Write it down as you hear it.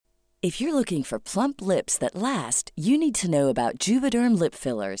If you're looking for plump lips that last, you need to know about Juvederm lip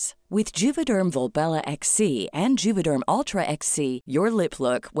fillers. With Juvederm Volbella XC and Juvederm Ultra XC, your lip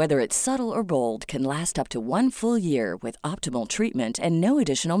look, whether it's subtle or bold, can last up to 1 full year with optimal treatment and no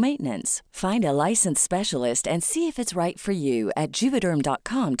additional maintenance. Find a licensed specialist and see if it's right for you at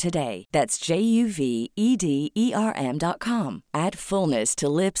Juvederm.com today. That's JUVEDERM.com. Add fullness to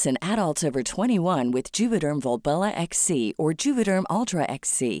lips in adults over 21 with Juvederm Volbella XC or Juvederm Ultra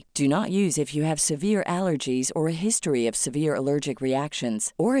XC. Do not use if you have severe allergies or a history of severe allergic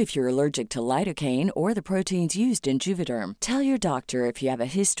reactions, or if you're allergic to lidocaine or the proteins used in Juvederm. Tell your doctor if you have a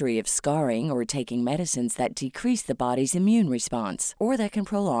history of scarring or taking medicines that decrease the body's immune response or that can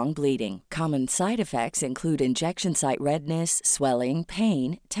prolong bleeding. Common side effects include injection site redness, swelling,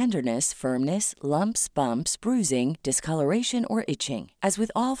 pain, tenderness, firmness, lumps, bumps, bruising, discoloration, or itching. As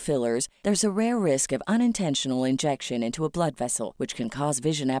with all fillers, there's a rare risk of unintentional injection into a blood vessel, which can cause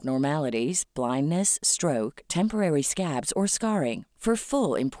vision abnormalities, blindness, stroke, temporary scabs, or scarring. For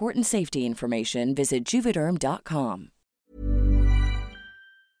full, important safety information, visit Juvederm.com.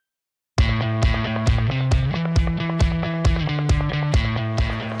 Through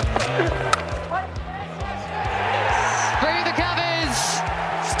the covers,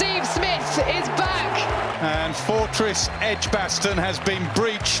 Steve Smith is back. And Fortress Edgbaston has been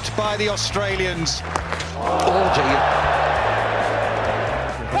breached by the Australians.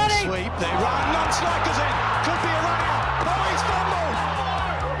 Ready? Sweep, they run, non-strikers in, could be a runner. Oh, he's fumbled.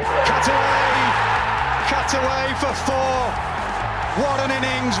 Cut away for 4. What an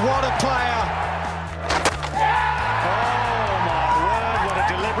innings, what a player. Oh my word, what a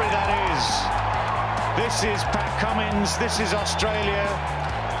delivery that is. This is Pat Cummins, this is Australia,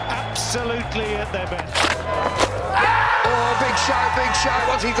 absolutely at their best. Oh, big shot,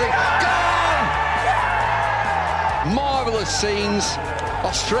 what's he doing? Gone! Marvellous scenes.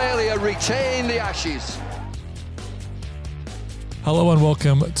 Australia retain the Ashes. Hello and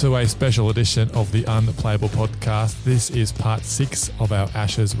welcome to a special edition of the Unplayable Podcast. This is part 6 of our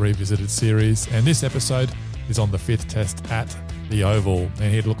Ashes Revisited series, and this episode is on the 5th test at the Oval.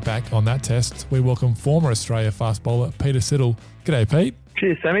 And here to look back on that test, we welcome former Australia fast bowler Peter Siddle. G'day, Pete.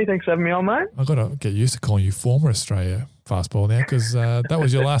 Cheers, Sammy. Thanks for having me on, mate. I've got to get used to calling you former Australia fast bowler now because that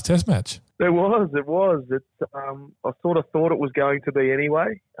was your last test match. It was. It's, I sort of thought it was going to be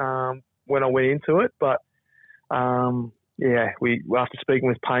anyway when I went into it, but we after speaking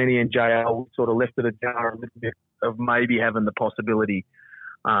with Painey and JL, we sort of left it ajar a little bit of maybe having the possibility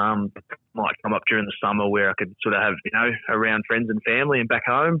might come up during the summer where I could sort of have, around friends and family and back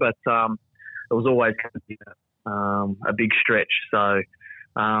home, but it was always going to be a big stretch. So,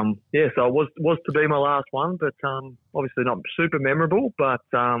 so it was to be my last one, but obviously not super memorable, but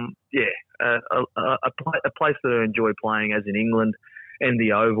a place that I enjoy playing as in England and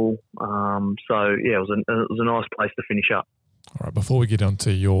the Oval. It was a nice place to finish up. All right, before we get on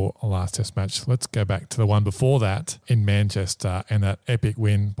to your last test match, let's go back to the one before that in Manchester and that epic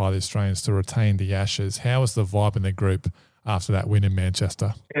win by the Australians to retain the Ashes. How was the vibe in the group after that win in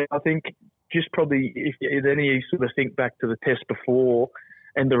Manchester? Yeah, I think just probably if any of you sort of think back to the test before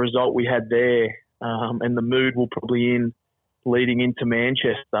and the result we had there and the mood we're probably in leading into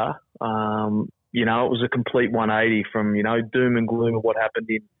Manchester, it was a complete 180 from, doom and gloom of what happened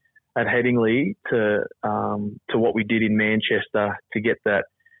at Headingley to what we did in Manchester to get that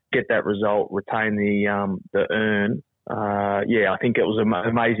result, retain the earn. I think it was an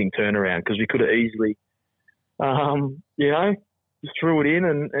amazing turnaround because we could have easily, just threw it in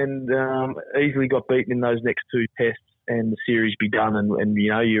and easily got beaten in those next 2 tests and the series be done and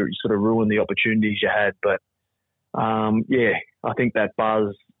you sort of ruined the opportunities you had. But I think that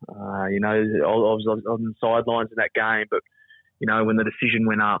buzz. I was on the sidelines in that game, but when the decision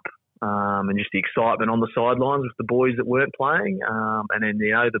went up, and just the excitement on the sidelines with the boys that weren't playing, and then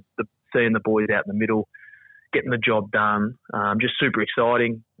the seeing the boys out in the middle getting the job done, just super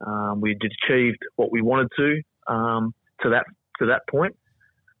exciting. We had achieved what we wanted to that point.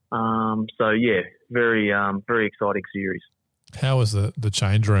 Very very exciting series. How was the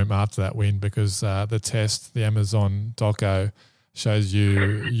change room after that win? Because the test, the Amazon doco shows they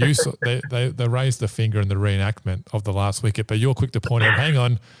raised the finger in the reenactment of the last wicket, but you're quick to point out, hang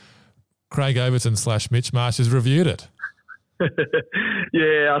on, Craig Overton / Mitch Marsh has reviewed it.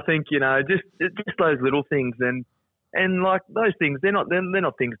 Yeah, I think just those little things and like those things, they're not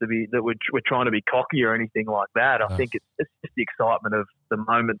things that we're trying to be cocky or anything like that. I think it's just the excitement of the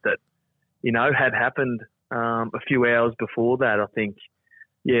moment that had happened a few hours before that. I think.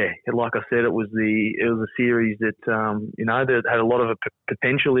 Yeah, like I said, it was a series that that had a lot of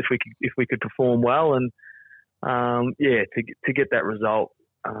potential if we could perform well, and to get that result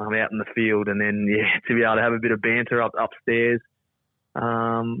out in the field, and then to be able to have a bit of banter upstairs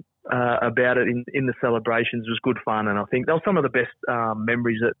about it in the celebrations was good fun. And I think they were some of the best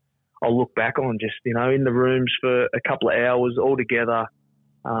memories that I'll look back on. Just in the rooms for a couple of hours all together,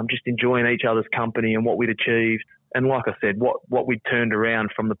 just enjoying each other's company and what we'd achieved. And like I said, what we'd turned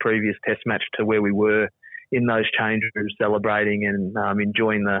around from the previous Test match to where we were in those change rooms, celebrating and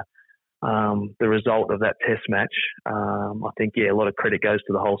enjoying the result of that Test match. I think, a lot of credit goes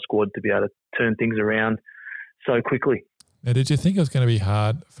to the whole squad to be able to turn things around so quickly. Now, did you think it was going to be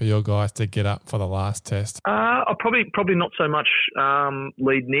hard for your guys to get up for the last Test? Probably not so much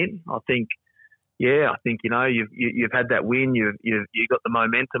leading in. I think you've had that win. You got the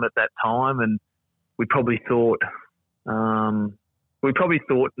momentum at that time, and we probably thought in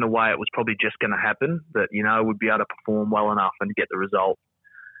a way it was probably just going to happen, that we'd be able to perform well enough and get the result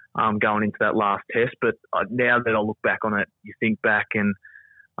going into that last Test. But now that I look back on it, you think back and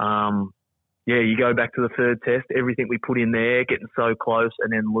you go back to the third Test, everything we put in there, getting so close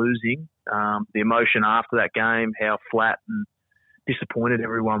and then losing, the emotion after that game, how flat and disappointed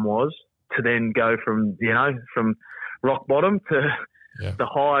everyone was, to then go from rock bottom to the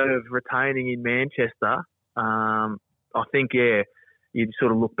high of retaining in Manchester. I think, you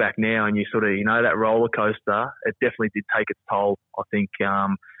sort of look back now and you sort of, that roller coaster, it definitely did take its toll. I think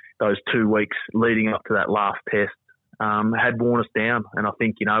those 2 weeks leading up to that last Test had worn us down. And I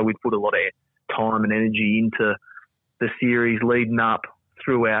think, we'd put a lot of time and energy into the series leading up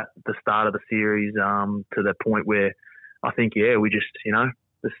throughout the start of the series to the point where I think, we just,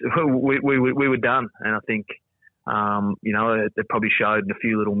 we were done. And I think, it probably showed in a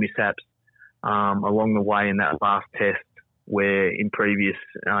few little mishaps along the way in that last Test, where in previous,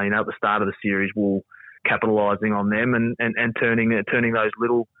 at the start of the series, we'll capitalising on them and turning those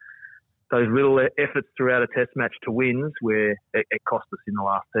little efforts throughout a Test match to wins, where it cost us in the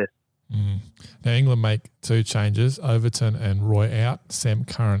last Test. Mm. Now, England make 2 changes, Overton and Roy out, Sam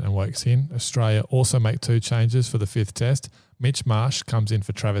Curran and Wokes in. Australia also make 2 changes for the 5th Test. Mitch Marsh comes in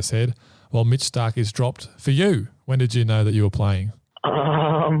for Travis Head, while Mitch Starc is dropped for you. When did you know that you were playing?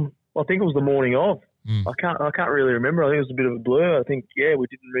 I think it was the morning of. I can't really remember. I think it was a bit of a blur. I think, we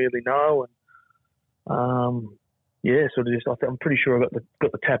didn't really know. And, I'm pretty sure I got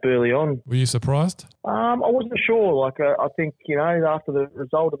the tap early on. Were you surprised? I wasn't sure. I think, after the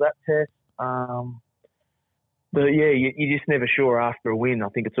result of that Test, you're just never sure after a win. I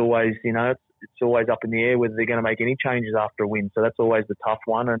think it's always, it's always up in the air whether they're going to make any changes after a win. So that's always the tough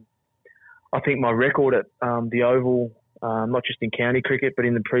one. And I think my record at the Oval, not just in county cricket, but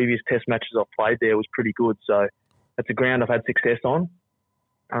in the previous Test matches I've played there, was pretty good. So it's a ground I've had success on.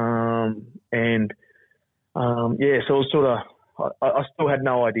 So it was sort of, I still had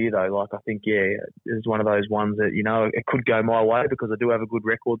no idea though. I think, it was one of those ones that, it could go my way because I do have a good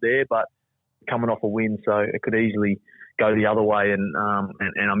record there, but coming off a win, so it could easily go the other way and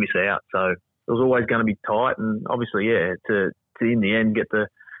I miss out. So it was always going to be tight, and obviously, to in the end get the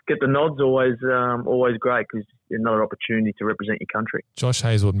nod's always great, because another opportunity to represent your country. Josh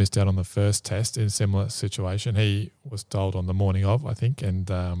Hazlewood missed out on the first Test in a similar situation. He was told on the morning of, I think, and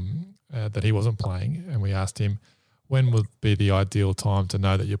that he wasn't playing. And we asked him, when would be the ideal time to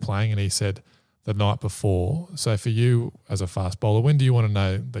know that you're playing? And he said the night before. So for you as a fast bowler, when do you want to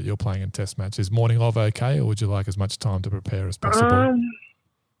know that you're playing in Test match? Is morning of okay, or would you like as much time to prepare as possible?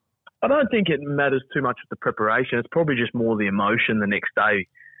 I don't think it matters too much with the preparation. It's probably just more the emotion the next day.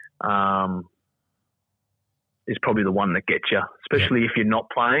 Is probably the one that gets you, especially if you're not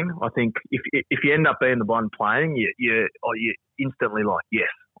playing. I think if you end up being the one playing, you instantly like, yes,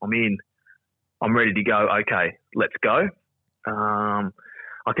 I'm in, I'm ready to go. Okay, let's go.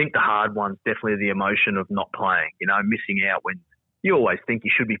 I think the hard one's definitely the emotion of not playing. Missing out when you always think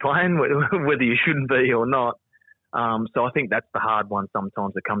you should be playing, whether you shouldn't be or not. So I think that's the hard one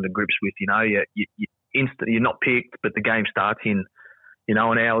sometimes to come to grips with. You're not picked, but the game starts in an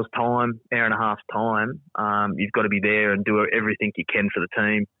hour's time, hour and a half's time. You've got to be there and do everything you can for the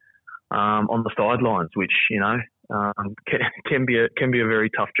team on the sidelines, which can be a very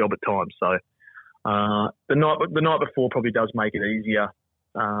tough job at times. So the night before probably does make it easier.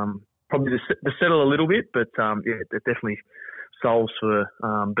 Probably to settle a little bit, but it definitely solves for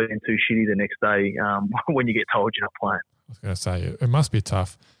being too shitty the next day when you get told you're not playing. I was going to say, it must be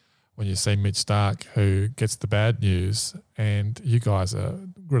tough when you see Mitch Starc, who gets the bad news, and you guys are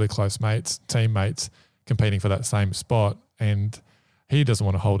really close mates, teammates, competing for that same spot, and he doesn't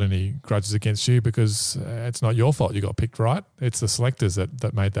want to hold any grudges against you because it's not your fault you got picked, right? It's the selectors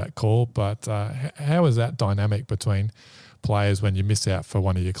that made that call. But how is that dynamic between players when you miss out for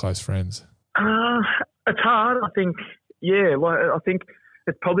one of your close friends? It's hard. I think, I think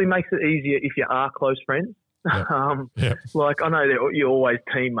it probably makes it easier if you are close friends. Yep. Like, I know that you're always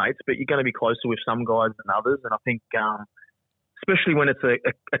teammates, but you're going to be closer with some guys than others. And I think, especially when it's a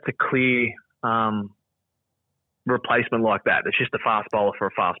clear replacement like that, it's just a fast bowler for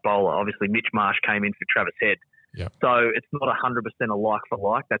a fast bowler. Obviously, Mitch Marsh came in for Travis Head. Yep. So it's not 100% a like for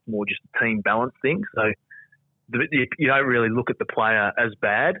like. That's more just a team balance thing. So you don't really look at the player as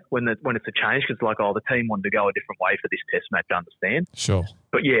bad when it's a change, because like, the team wanted to go a different way for this test match, I understand. Sure.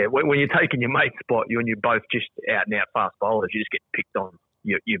 But yeah, when you're taking your mate's spot, when you're both just out and out fast bowlers, you just get picked on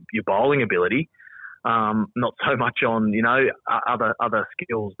your bowling ability, not so much on, other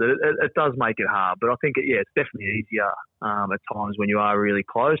skills. It does make it hard, but I think it's definitely easier at times when you are really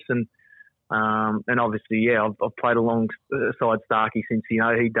close. And obviously, I've played alongside Starkey since he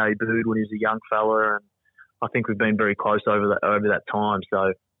debuted when he was a young fella, and I think we've been very close over that time.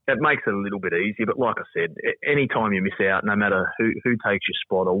 So it makes it a little bit easier. But like I said, any time you miss out, no matter who takes your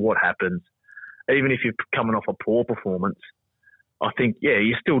spot or what happens, even if you're coming off a poor performance, I think,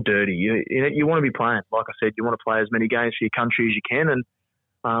 you're still dirty. You want to be playing. Like I said, you want to play as many games for your country as you can.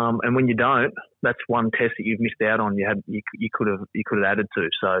 And when you don't, that's one test that you've missed out on. You could have added to.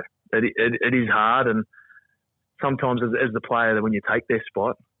 So it is hard. And sometimes as the player, when you take their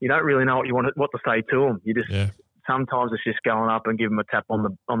spot, you don't really know what to say to them. You just sometimes it's just going up and give them a tap on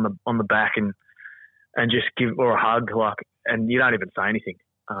the back and just give, or a hug, and you don't even say anything.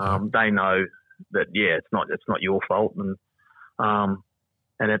 They know that it's not your fault, and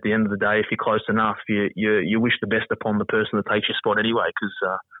at the end of the day, if you're close enough, you wish the best upon the person that takes your spot anyway, because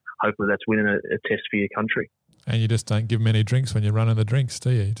hopefully that's winning a test for your country. And you just don't give them any drinks when you're running the drinks,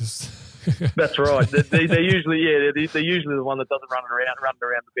 do you? That's right. They're usually they're usually the one that doesn't run around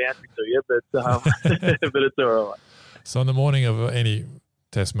the boundary to you, but but it's all right. So on the morning of any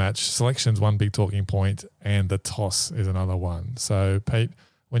test match, selection's one big talking point, and the toss is another one. So Pete,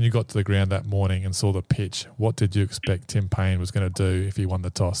 when you got to the ground that morning and saw the pitch, what did you expect Tim Payne was going to do if he won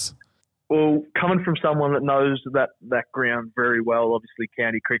the toss? Well, coming from someone that knows that ground very well, obviously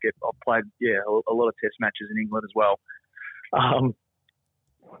county cricket, I've played a lot of test matches in England as well.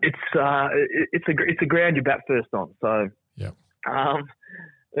 It's a ground you bat first on. So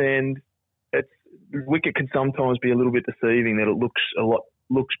and wicket can sometimes be a little bit deceiving. That it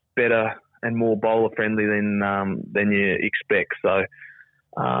looks better and more bowler friendly than you expect. So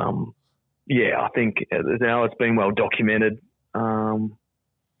I think now it's been well documented. And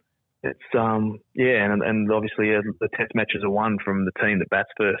obviously the test matches are won from the team that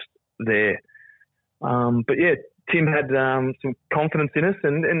bats first there. Tim had some confidence in us,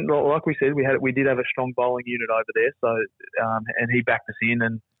 and like we said, we did have a strong bowling unit over there. So and he backed us in,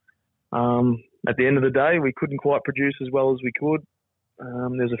 and at the end of the day, we couldn't quite produce as well as we could.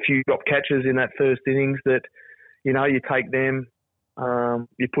 There's a few drop catches in that first innings that you take them,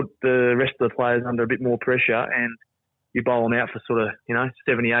 you put the rest of the players under a bit more pressure, and you bowl them out for sort of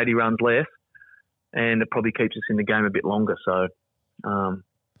 70, 80 runs less, and it probably keeps us in the game a bit longer. So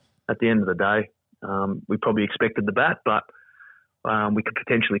at the end of the day, we probably expected the bat, but we could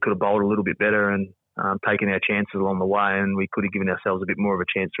have bowled a little bit better and taken our chances along the way, and we could have given ourselves a bit more of a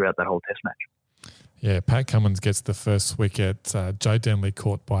chance throughout that whole test match. Yeah, Pat Cummins gets the first wicket. Joe Denley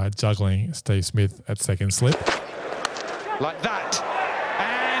caught by juggling Steve Smith at second slip. Like that.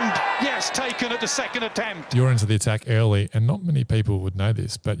 And yes, taken at the second attempt. You were into the attack early, and not many people would know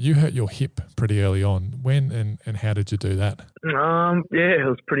this, but you hurt your hip pretty early on. When and how did you do that? It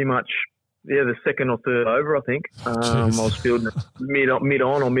was pretty much the second or third over, I think. I was fielding mid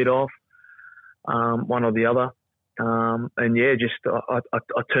on or mid off, one or the other. I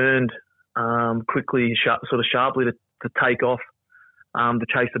turned quickly, sort of sharply to take off, to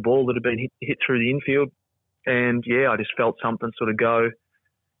chase the ball that had been hit through the infield. And I just felt something sort of go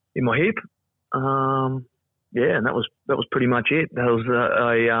in my hip. And that was pretty much it. That was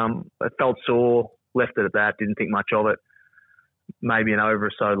I felt sore, left it at that, didn't think much of it. Maybe an over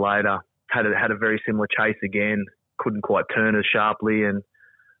or so later, had a very similar chase again, couldn't quite turn as sharply, and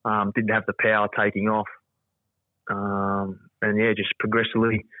didn't have the power taking off. Just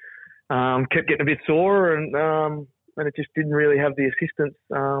progressively kept getting a bit sore, and it just didn't really have the assistance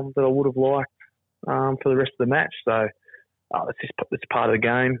that I would have liked for the rest of the match. So it's part of the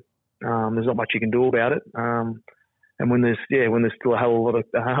game. There's not much you can do about it. And when there's still a hell of a lot of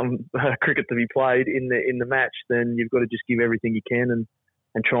cricket to be played in the match, then you've got to just give everything you can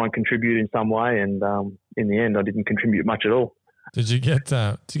and try and contribute in some way. And in the end, I didn't contribute much at all. Did you get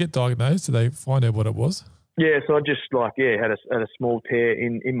diagnosed? Did they find out what it was? Yeah, so I just had a small tear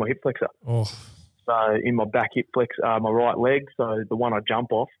in my hip flexor. Oh. So in my back hip flex, my right leg, so the one I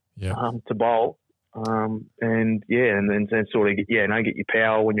jump off to bowl, and then sort of get your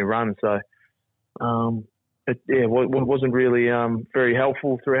power when you run. So it wasn't really very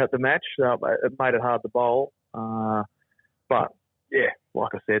helpful throughout the match. It made it hard to bowl. But yeah,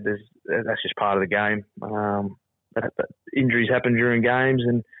 like I said, that's just part of the game. That injuries happen during games,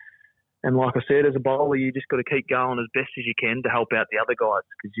 and like I said, as a bowler, you just got to keep going as best as you can to help out the other guys,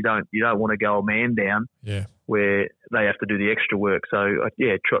 because you don't want to go a man down where they have to do the extra work. So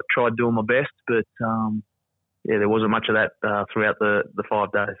tried doing my best, but there wasn't much of that throughout the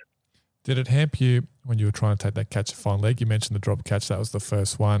 5 days. Did it hamper you when you were trying to take that catch at fine leg? You mentioned the drop catch. That was the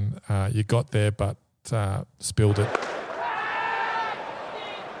first one. You got there, but spilled it.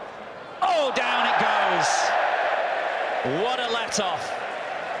 Oh, down it goes. What a let-off.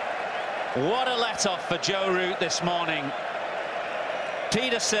 What a let-off for Joe Root this morning.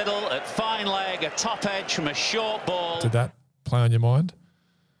 Peter Siddle at fine leg, a top edge from a short ball. Did that play on your mind?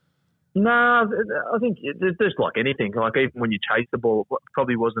 No, I think there's like anything. Like even when you chase the ball, it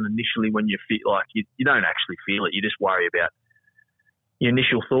probably wasn't initially when you feel like you don't actually feel it. You just worry about your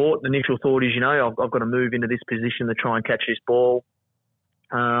initial thought. The initial thought is, I've got to move into this position to try and catch this ball.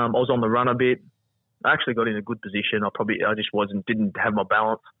 I was on the run a bit. I actually got in a good position. I just didn't have my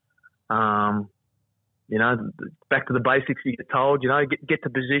balance. Back to the basics. You get told, get to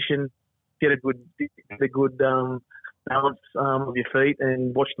position, get a good balance of your feet,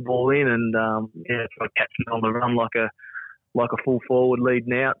 and watch the ball in, and try to catch it on the run like a full forward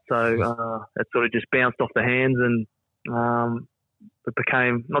leading out. So it sort of just bounced off the hands, and it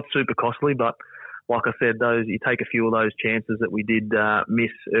became not super costly, but like I said, you take a few of those chances that we did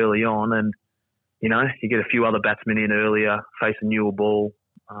miss early on, and you get a few other batsmen in earlier, face a newer ball.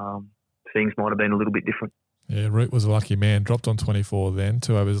 Things might have been a little bit different. Yeah, Root was a lucky man. Dropped on 24 then,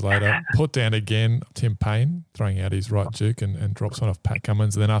 2 overs later. Put down again, Tim Payne, throwing out his right juke and drops one off Pat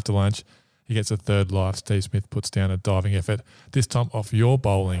Cummins. And then after lunch, he gets a third life. Steve Smith puts down a diving effort, this time off your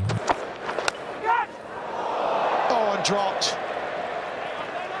bowling. Oh, and dropped.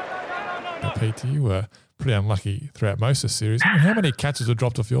 Now, Pete, you were pretty unlucky throughout most of the series. How many catches were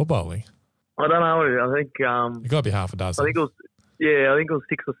dropped off your bowling? I don't know. I think... It got to be half a dozen. I think it was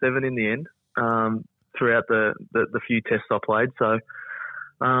 6 or 7 in the end. Throughout the few tests I played. So,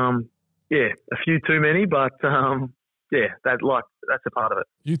 a few too many, but that's a part of it.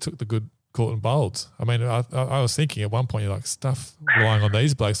 You took the good caught and bowled. I mean, I was thinking at one point, you're like, stuff relying on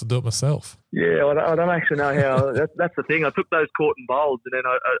these blokes, I'll do it myself. Yeah, I don't actually know how. That's the thing. I took those caught and bowled, and then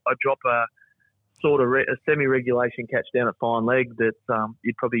I drop a sort of a semi-regulation catch down at fine leg that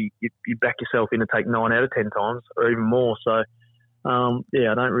you'd back yourself in to take 9 out of 10 times or even more. So, I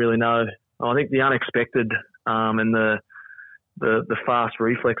don't really know. I think the unexpected and the fast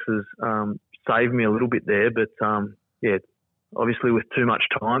reflexes saved me a little bit there, but obviously with too much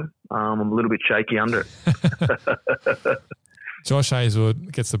time, I'm a little bit shaky under it. Josh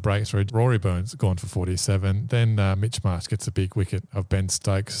Hazlewood gets the breakthrough. Rory Burns gone for 47. Then Mitch Marsh gets a big wicket of Ben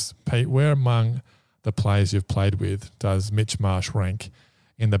Stokes. Pete, where among the players you've played with does Mitch Marsh rank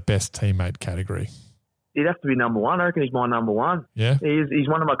in the best teammate category? He'd have to be number one. I reckon he's my number one. Yeah, he's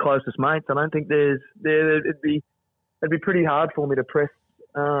one of my closest mates. I don't think it'd be pretty hard for me to press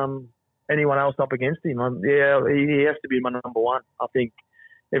anyone else up against him. He has to be my number one. I think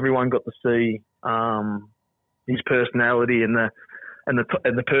everyone got to see his personality and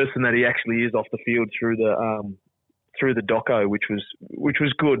the person that he actually is off the field through the doco, which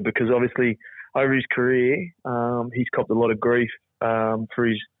was good, because obviously over his career he's copped a lot of grief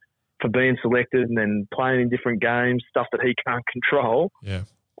for being selected and then playing in different games, stuff that he can't control. Yeah.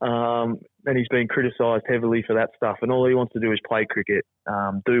 And he's been criticised heavily for that stuff. And all he wants to do is play cricket,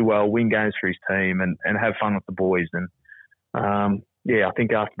 do well, win games for his team, and have fun with the boys. And I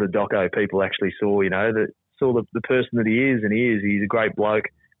think after the doco, people actually saw the person that he is, and he's a great bloke,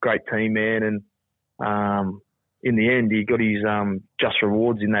 great team man, and in the end, he got his just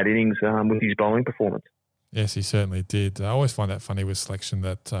rewards in that innings with his bowling performance. Yes, he certainly did. I always find that funny with selection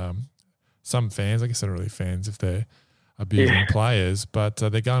that some fans, I guess they're not really fans if they're abusing players, but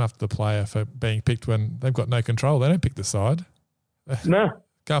they're going after the player for being picked when they've got no control. They don't pick the side. No.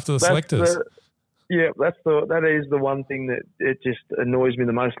 Go after the selectors. That is the one thing that it just annoys me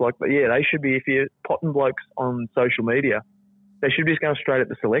the most. But they should be, if you're potting blokes on social media, they should be just going straight at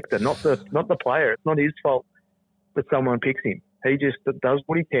the selector, not the player. It's not his fault that someone picks him. He just does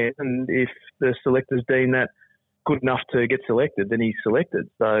what he can, and if the selectors deem that good enough to get selected, then he's selected.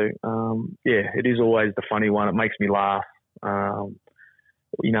 So, it is always the funny one. It makes me laugh.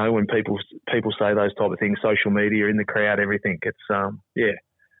 When people say those type of things, social media, in the crowd, everything. It's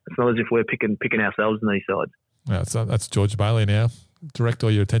it's not as if we're picking ourselves in these sides. Yeah, that's George Bailey now. Direct all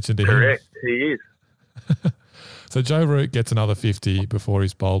your attention to him. Correct, he is. So Joe Root gets another 50 before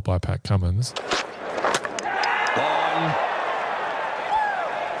he's bowled by Pat Cummins. On.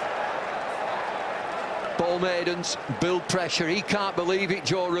 Ball maidens build pressure. He can't believe it,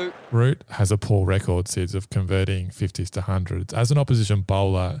 Joe Root. Root has a poor record, Sids, of converting 50s to 100s. As an opposition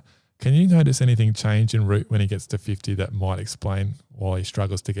bowler, can you notice anything change in Root when he gets to 50 that might explain why he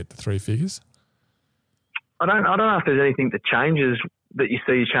struggles to get to three figures? I don't know if there's anything that changes, that you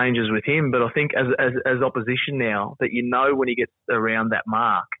see changes with him, but I think as opposition now, that you know when he gets around that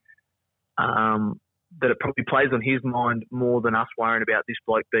mark, that it probably plays on his mind more than us worrying about this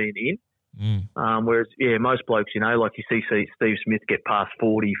bloke being in. Whereas, most blokes, like you see Steve Smith get past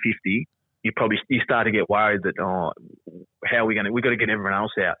 40, 50, you start to get worried that, how are we got to get everyone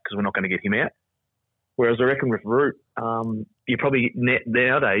else out because we're not going to get him out. Whereas I reckon with Root, you probably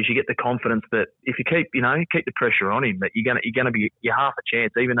nowadays you get the confidence that if you keep the pressure on him, that you're half a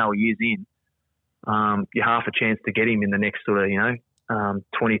chance, even though he is in, you're half a chance to get him in the next sort of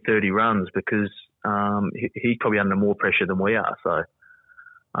 20, 30 runs because he's probably under more pressure than we are. So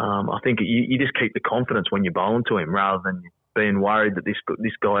I think you just keep the confidence when you're bowling to him rather than being worried that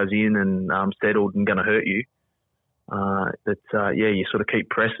this guy's in and settled and going to hurt you. You sort of keep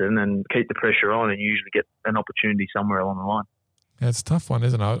pressing and keep the pressure on and usually get an opportunity somewhere along the line. Yeah, it's a tough one,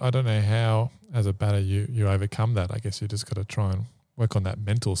 isn't it? I don't know how, as a batter, you overcome that. I guess you just got to try and work on that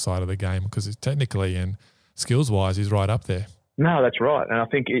mental side of the game because it's technically and skills-wise, he's right up there. No, that's right. And I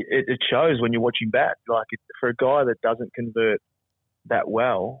think it shows when you watch him bat. Like, for a guy that doesn't convert that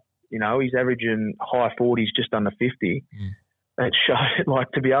well, he's averaging high 40s, just under 50. It shows,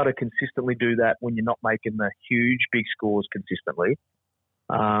 like, to be able to consistently do that when you're not making the huge, big scores consistently,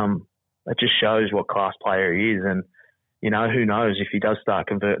 it just shows what class player he is. And, who knows if he does start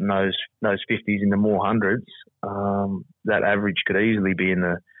converting those 50s into more hundreds, that average could easily be in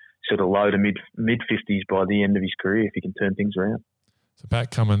the sort of low to mid 50s by the end of his career if he can turn things around. So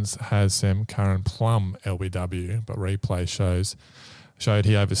Pat Cummins has some Curran Plum LBW, but replay showed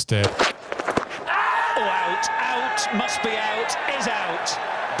he overstepped. Out, must be out, is out.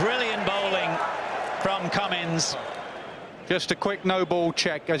 Brilliant bowling from Cummins. Just a quick no ball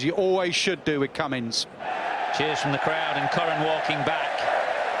check, as you always should do with Cummins. Cheers from the crowd and Curran walking back.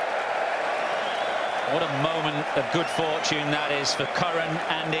 What a moment of good fortune that is for Curran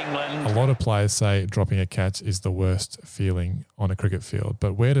and England. A lot of players say dropping a catch is the worst feeling on a cricket field,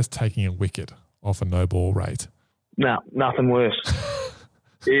 but where does taking a wicket off a no ball rate? No, nothing worse.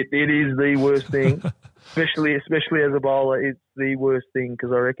 It is the worst thing. Especially as a bowler, it's the worst thing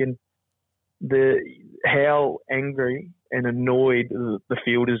because I reckon how angry and annoyed the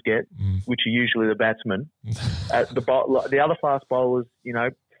fielders get, which are usually the batsmen. The other fast bowlers,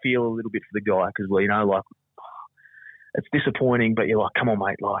 feel a little bit for the guy because, it's disappointing, but you're like, come on,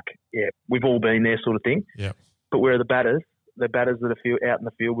 mate, we've all been there, sort of thing. Yeah. But where are the batters that are out in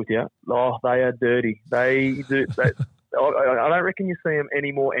the field with you? Oh, they are dirty. They do. I don't reckon you see them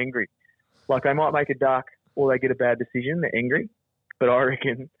any more angry. Like, they might make a duck or they get a bad decision, they're angry. But I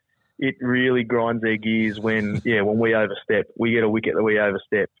reckon it really grinds their gears when we overstep. We get a wicket that we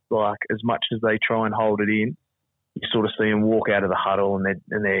overstep. Like, as much as they try and hold it in, you sort of see them walk out of the huddle and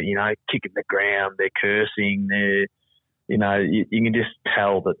they're kicking the ground, they're cursing, you can just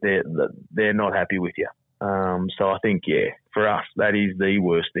tell that they're not happy with you. So I think, for us, that is the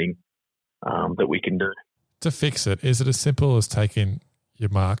worst thing that we can do. To fix it, is it as simple as taking your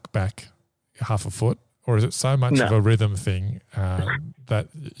mark back half a foot, or is it so much of a rhythm thing that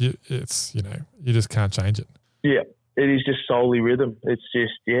you just can't change it? Yeah, it is just solely rhythm. It's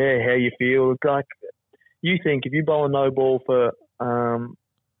just how you feel. It's like you think if you bowl a no ball for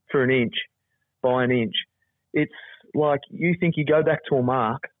an inch by an inch, it's like you think you go back to a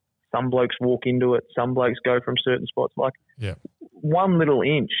mark. Some blokes walk into it. Some blokes go from certain spots. Like 1 little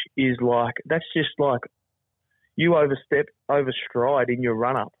inch is like that's just like you overstride in your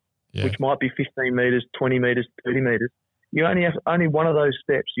run up. Which might be 15 metres, 20 metres, 30 metres. You only one of those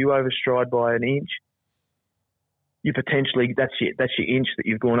steps you overstride by an inch. You potentially that's your inch that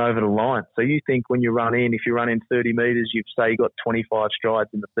you've gone over the line. So you think when you run in, if you run in 30 metres, you got 25 strides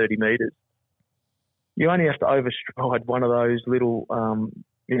in the 30 metres. You only have to overstride one of those little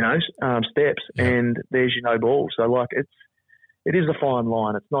steps, and there's your no ball. So it is a fine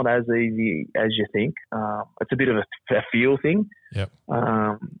line. It's not as easy as you think. It's a bit of a feel thing. Yep.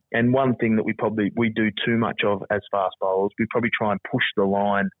 And one thing that we do too much of as fast bowlers, we probably try and push the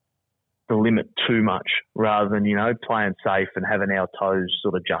limit too much rather than, playing safe and having our toes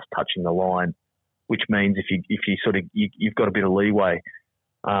sort of just touching the line, which means you've got a bit of leeway.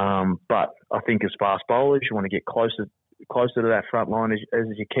 But I think as fast bowlers, you want to get closer closer to that front line as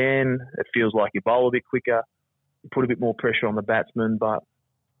you can. It feels like you bowl a bit quicker, you put a bit more pressure on the batsman, but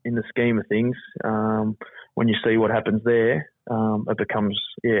in the scheme of things, when you see what happens there, it becomes,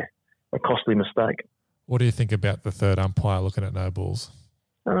 a costly mistake. What do you think about the third umpire looking at no balls?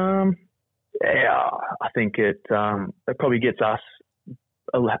 I think it probably gets us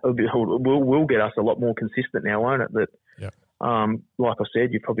will get us a lot more consistent now, won't it? That, yep. Like I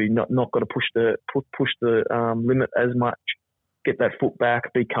said, you've probably not got to push the limit as much. Get that foot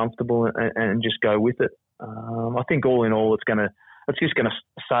back, be comfortable, and just go with it. I think all in all, it's just gonna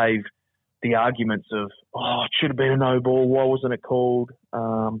save the arguments of, it should have been a no ball. Why wasn't it called?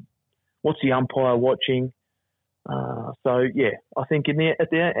 What's the umpire watching? I think at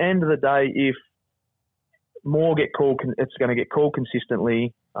the end of the day, if more get called, it's going to get called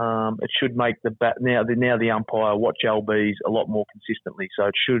consistently. It should make now the umpire watch LBs a lot more consistently. So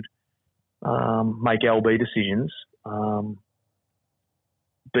it should make LB decisions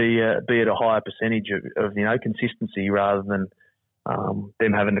be at a higher percentage of consistency rather than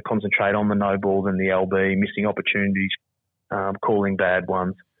them having to concentrate on the no ball than the LB, missing opportunities, calling bad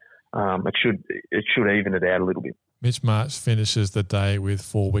ones. It should even it out a little bit. Mitch Marsh finishes the day with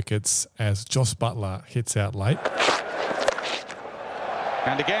 4 wickets as Josh Buttler hits out late.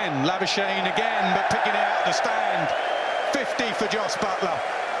 And again, Labuschagne again, but picking out the stand. 50 for Josh Buttler.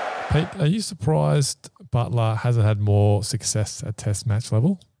 Pete, are you surprised Buttler hasn't had more success at Test match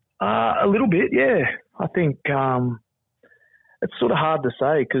level? A little bit, yeah. I think it's sort of hard to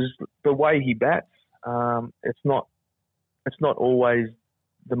say because the way he bats, it's not always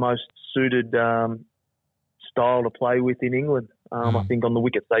the most suited style to play with in England. I think on the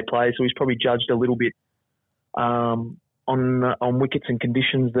wickets they play, so he's probably judged a little bit on wickets and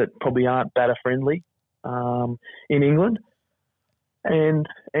conditions that probably aren't batter friendly in England. And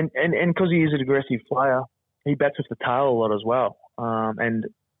because he is an aggressive player, he bats with the tail a lot as well. And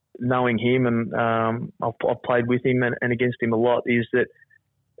knowing him, and I've played with him and against him a lot, is that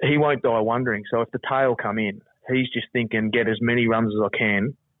he won't die wondering. So if the tail come in, he's just thinking, get as many runs as I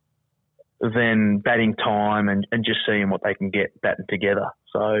can, then batting time and just seeing what they can get batting together.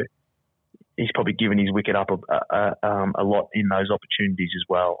 So he's probably given his wicket up a lot in those opportunities as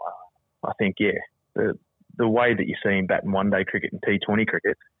well. I think, the way that you see him batting one-day cricket and T20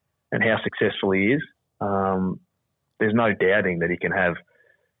 cricket and how successful he is, there's no doubting that he can have,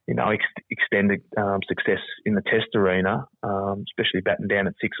 extended success in the Test arena, especially batting down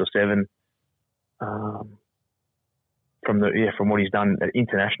at 6 or 7. From what he's done at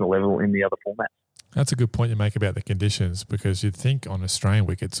international level in the other formats. That's a good point you make about the conditions, because you'd think on Australian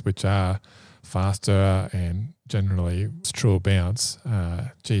wickets, which are faster and generally truer bounce,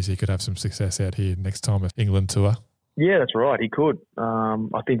 he could have some success out here next time at England tour. Yeah, that's right. He could.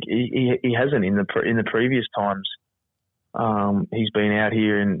 I think he hasn't in the previous times. He's been out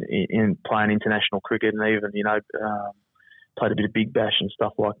here in playing international cricket and even played a bit of Big Bash and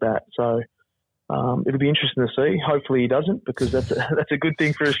stuff like that. So. It'll be interesting to see. Hopefully he doesn't, because that's a good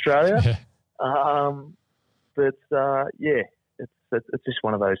thing for Australia. Yeah. It's just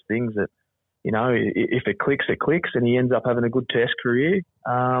one of those things that, if it clicks, and he ends up having a good Test career,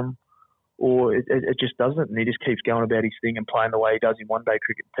 or it just doesn't, and he just keeps going about his thing and playing the way he does in one-day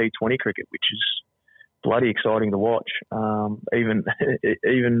cricket, T20 cricket, which is bloody exciting to watch. Even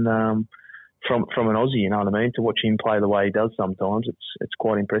from an Aussie, you know what I mean? To watch him play the way he does sometimes, it's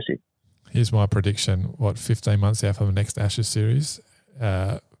quite impressive. Here's my prediction. 15 months out from the next Ashes series,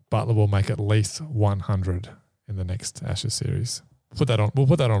 Buttler will make at least 100 in the next Ashes series. We'll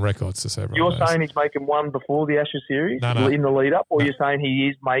put that on records to say. You're saying he's making one before the Ashes series, no. in the lead up, or you're saying he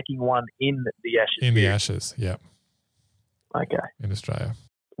is making one in the Ashes series? In the Ashes, yeah. Okay. In Australia.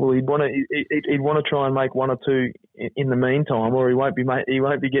 Well, he'd want to try and make one or two in the meantime, or he won't be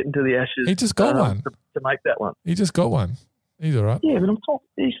getting to the Ashes. He just got one to make that one. He just got one. He's all right. Yeah, but I'm talking.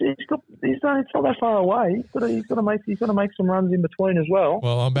 It's not that far away. He's got to make some runs in between as well.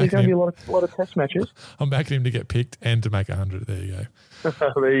 Well, I'm backing There's going to be a lot of Test matches. I'm backing him to get picked and to make 100. There you go.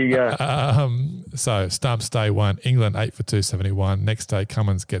 There you go. So Stumps day 1, England 8 for 271. Next day,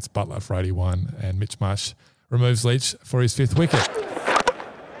 Cummins gets Buttler for 81, and Mitch Marsh removes Leach for his 5th wicket.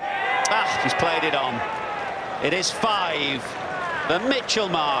 He's played it on. It is 5 for Mitchell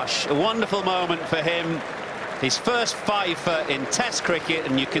Marsh. A wonderful moment for him. His first 5 in Test cricket,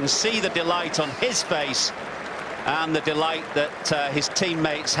 and you can see the delight on his face and the delight that his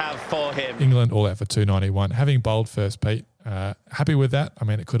teammates have for him. England all out for 291. Having bowled first, Pete, happy with that? I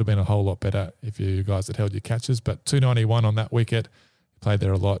mean, it could have been a whole lot better if you guys had held your catches, but 291 on that wicket. You played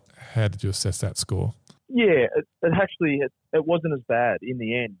there a lot. How did you assess that score? Yeah, it wasn't as bad in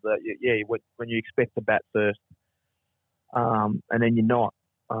the end. But when you expect to bat first, and then you're not.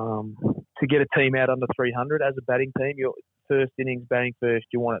 To get a team out under 300 as a batting team, your first innings batting first,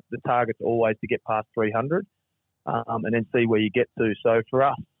 you want the target's always to get past 300, and then see where you get to. So for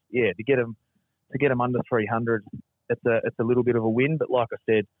us, to get them under 300, it's a little bit of a win. But like I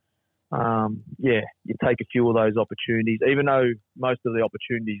said, you take a few of those opportunities, even though most of the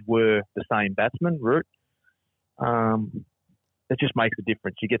opportunities were the same batsman, Root. It just makes a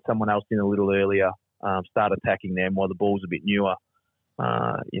difference. You get someone else in a little earlier, start attacking them while the ball's a bit newer.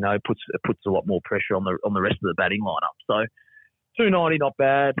 It puts a lot more pressure on the rest of the batting lineup. So 290, not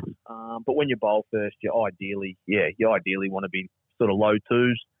bad. But when you bowl first, you ideally want to be sort of low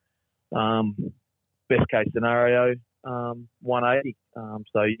twos. Best case scenario, 180.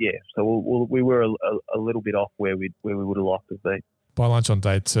 So we were a little bit off where we would have liked to be. By lunch on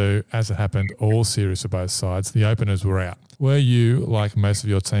day 2, as it happened, all series for both sides, the openers were out. Were you, like most of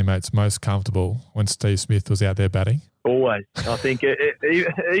your teammates, most comfortable when Steve Smith was out there batting? Always. I think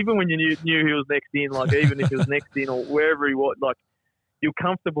even when you knew he was next in, like even if he was next in or wherever he was, like you're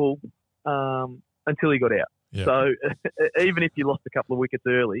comfortable until he got out. Yep. So even if you lost a couple of wickets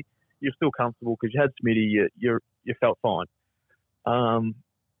early, you're still comfortable because you had Smitty, you felt fine.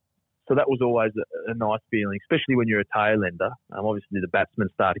 So that was always a nice feeling, especially when you're a tail ender. Obviously, the batsmen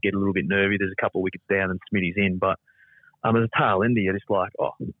start to get a little bit nervy. There's a couple of wickets down and Smitty's in. But as a tail ender, you're just like,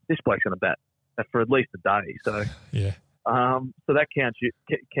 oh, this bloke's going to bat for at least a day. So yeah. So that counts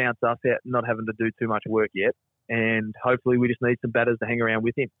us out not having to do too much work yet. And hopefully we just need some batters to hang around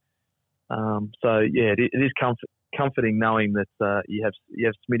with him. It is comforting knowing that you have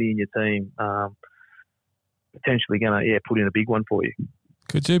Smitty in your team, potentially going to put in a big one for you.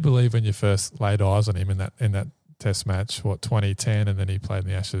 Could you believe when you first laid eyes on him in that Test match, 2010, and then he played in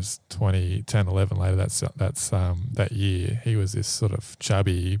the Ashes 2010-11 later that year? He was this sort of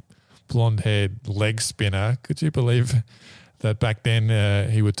chubby, blonde-haired leg spinner. Could you believe that back then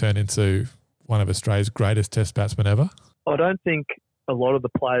he would turn into one of Australia's greatest Test batsmen ever? I don't think a lot of the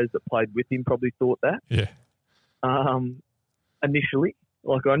players that played with him probably thought that. Yeah. Initially,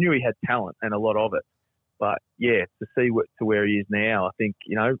 like I knew he had talent and a lot of it. But, to see to where he is now, I think,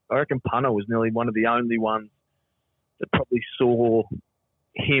 I reckon Punter was nearly one of the only ones that probably saw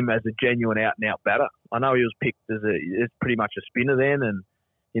him as a genuine out-and-out batter. I know he was picked as pretty much a spinner then and,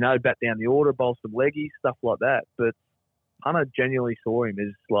 bat down the order, bowl some leggies, stuff like that. But Punter genuinely saw him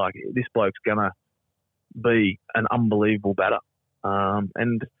as like, this bloke's going to be an unbelievable batter. I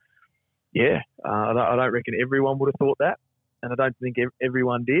don't reckon everyone would have thought that. And I don't think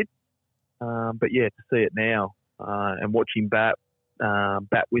everyone did. But to see it now and watch him bat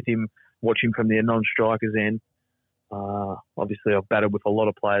with him, watch him from the non-strikers end. Obviously, I've batted with a lot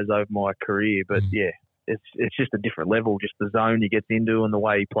of players over my career, but it's just a different level. Just the zone he gets into and the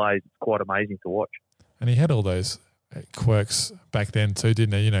way he plays, it's quite amazing to watch. And he had all those quirks back then too,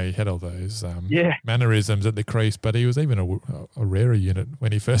 didn't he? He had all those mannerisms at the crease, but he was even a rarer unit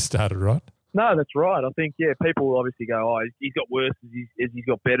when he first started, right? No, that's right. I think, people obviously go, oh, he's got worse as he's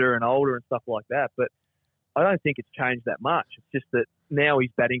got better and older and stuff like that. But I don't think it's changed that much. It's just that now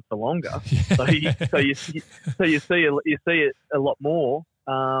he's batting for longer. So you see it a lot more,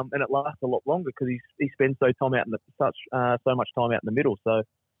 and it lasts a lot longer because he spends so much time out in the middle. So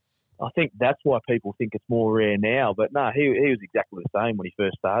I think that's why people think it's more rare now. But no, he was exactly the same when he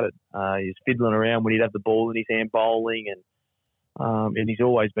first started. He was fiddling around when he'd have the ball in his hand bowling and he's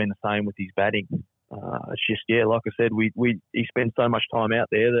always been the same with his batting. It's just, like I said, he spends so much time out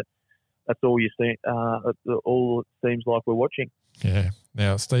there that's all you see. All it seems like we're watching. Yeah.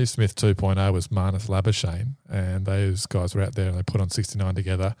 Now, Steve Smith 2.0 was Marnus Labuschagne, and those guys were out there and they put on 69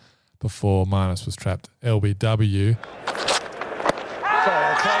 together before Marnus was trapped. LBW.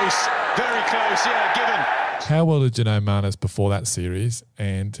 Oh, close. Very close. Given. How well did you know Marnus before that series,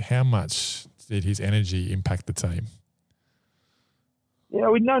 and how much did his energy impact the team? Yeah,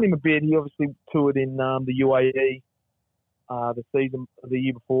 we'd known him a bit. He obviously toured in the UAE the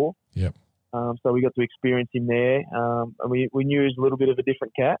year before. Yep. So we got to experience him there. And we knew he was a little bit of a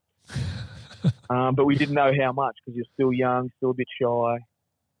different cat. But we didn't know how much because he was still young, still a bit shy.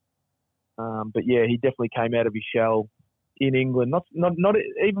 But he definitely came out of his shell in England. Not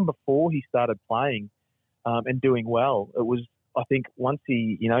even before he started playing and doing well. It was, I think, once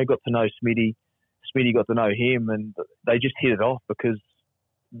he got to know Smitty got to know him, and they just hit it off because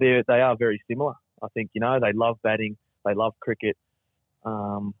they are very similar. I think they love batting, they love cricket.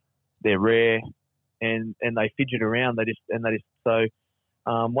 They're rare, and they fidget around. Once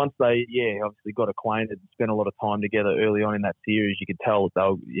they obviously got acquainted, spent a lot of time together early on in that series, you could tell that they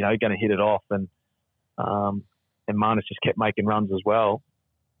were going to hit it off, and Marnus just kept making runs as well.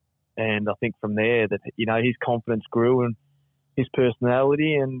 And I think from there that his confidence grew, and his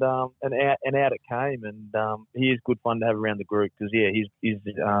personality, and out it came. And he is good fun to have around the group because his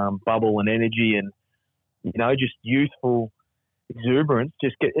bubble and energy and just youthful exuberance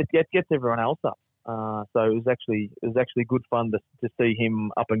just gets everyone else up. So it was actually good fun to see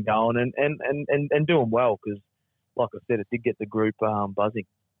him up and going and doing well because, like I said, it did get the group buzzing.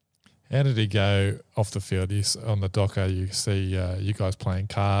 How did he go off the field? On the docker, you see you guys playing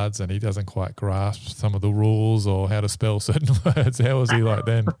cards and he doesn't quite grasp some of the rules or how to spell certain words. How was he like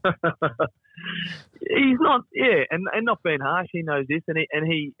then? He's not, and not being harsh. He knows this, and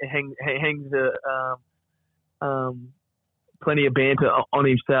he hangs plenty of banter on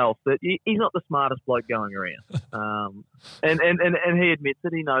himself. That he's not the smartest bloke going around, and he admits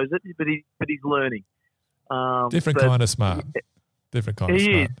it. He knows it, but he's learning. Different kind of smart. Different kind of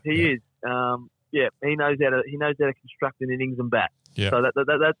smart. He is. He knows how to construct an innings and bat. Yeah. So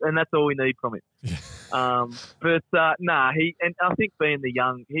that's all we need from him. Yeah. I think being the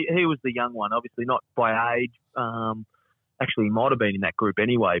young, he was the young one, obviously not by age. Actually, he might have been in that group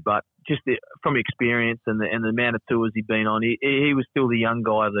anyway, but just from experience and the amount of tours he'd been on, he was still the young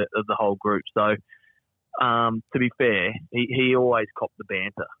guy of the whole group. So, to be fair, he always copped the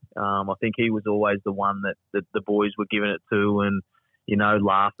banter. I think he was always the one that the boys were giving it to and,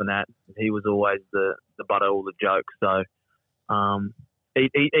 laughing at. He was always the butt of all the jokes. So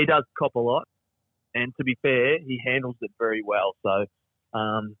he does cop a lot. And to be fair, he handles it very well. So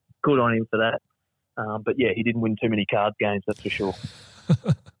good on him for that. But, he didn't win too many card games, that's for sure.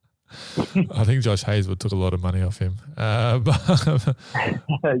 I think Josh Hazelwood took a lot of money off him.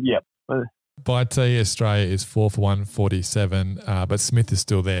 Yep. By T, Australia is 4 for 147, but Smith is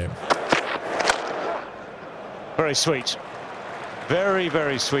still there. Very sweet. Very,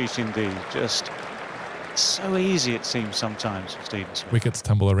 very sweet indeed. Just so easy it seems sometimes for Stephen Smith. Wickets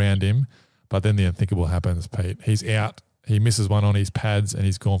tumble around him, but then the unthinkable happens, Pete. He's out. He misses one on his pads and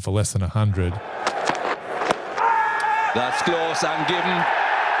he's gone for less than 100. That's close and given.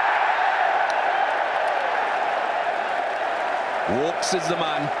 Walks is the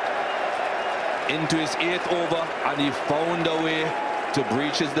man into his 8th over, and he found a way to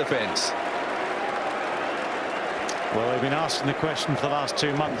breach his defence. Well, they've been asking the question for the last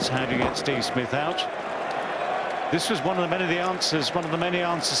 2 months, how do you get Steve Smith out? This was one of the many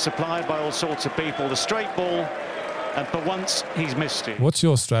answers supplied by all sorts of people. The straight ball, and for once he's missed it. What's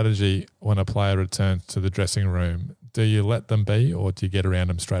your strategy when a player returns to the dressing room? Do you let them be, or do you get around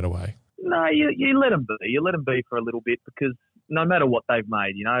them straight away? No, you let them be. You let them be for a little bit because no matter what they've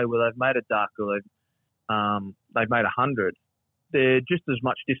made, whether they've made a duck or they've made 100, they're just as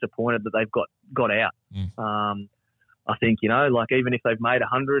much disappointed that they've got out. I think, even if they've made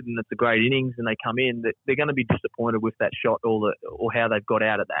 100 and it's a great innings and they come in, they're going to be disappointed with that shot or how they've got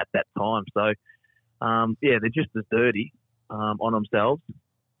out at that time. So, they're just as dirty on themselves.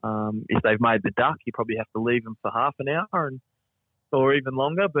 If they've made the duck, you probably have to leave them for half an hour or even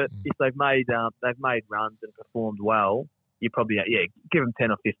longer. But if they've made runs and performed well, you probably give them 10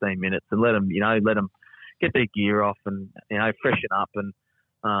 or 15 minutes and let them get their gear off and freshen up and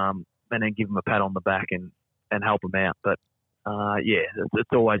then give them a pat on the back and help them out. But it's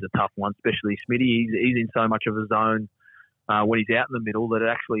always a tough one, especially Smitty. He's in so much of a zone when he's out in the middle that it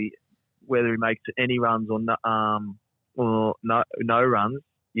actually, whether he makes any runs or no runs,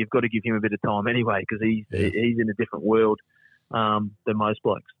 you've got to give him a bit of time anyway because he's in a different world than most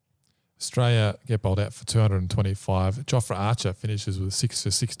blokes. Australia get bowled out for 225. Jofra Archer finishes with 6 for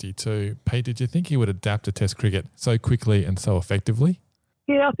 62. Pete, did you think he would adapt to Test cricket so quickly and so effectively?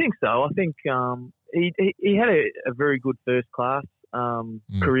 Yeah, I think so. I think he had a very good first class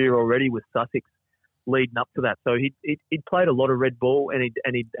career already with Sussex leading up to that. So he'd played a lot of red ball and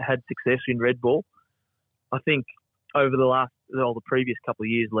he'd had success in red ball. I think over the previous couple of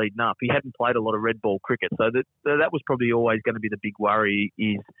years leading up, he hadn't played a lot of red ball cricket. So that was probably always going to be the big worry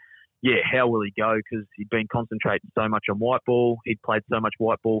is, how will he go? Because he'd been concentrating so much on white ball. He'd played so much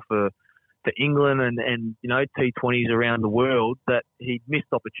white ball for England and T20s around the world that he'd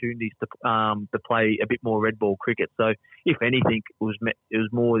missed opportunities to play a bit more red ball cricket. So if anything, it was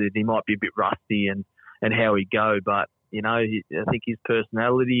more that he might be a bit rusty and how he'd go. But I think his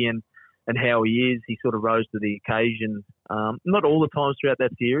personality and how he is, he sort of rose to the occasion. Not all the times throughout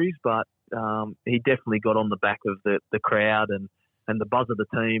that series, but he definitely got on the back of the crowd and the buzz of the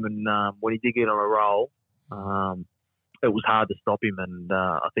team. And when he did get on a roll, it was hard to stop him. And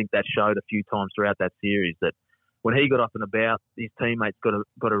I think that showed a few times throughout that series that when he got up and about, his teammates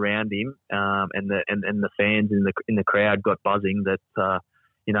got around him, and the fans in the crowd got buzzing. That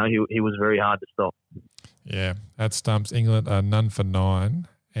he was very hard to stop. Yeah, that stumps England none for 9.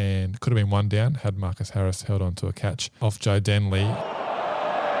 and could have been one down had Marcus Harris held on to a catch off Joe Denley.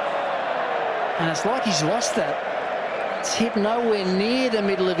 And it's like he's lost that. It's hit nowhere near the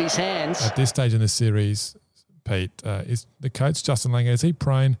middle of his hands. At this stage in the series, Pete, is the coach, Justin Langer, is he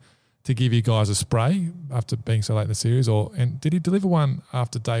prone to give you guys a spray after being so late in the series? And did he deliver one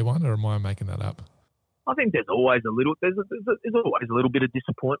after day one, or am I making that up? I think there's always a little bit of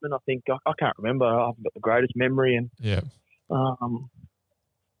disappointment. I think I can't remember. I haven't got the greatest memory, and yeah.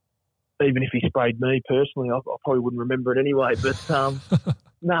 Even if he sprayed me personally, I probably wouldn't remember it anyway. But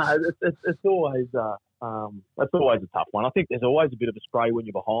no, it's always that's always a tough one. I think there's always a bit of a spray when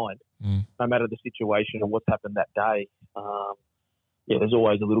you're behind, no matter the situation or what's happened that day. There's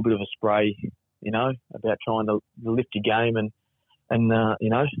always a little bit of a spray, about trying to lift your game and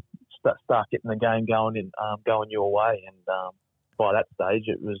start getting the game going your way. And by that stage,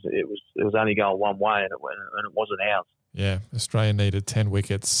 it was only going one way, and it wasn't ours. Yeah, Australia needed 10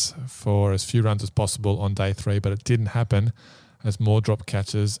 wickets for as few runs as possible on day 3, but it didn't happen as more drop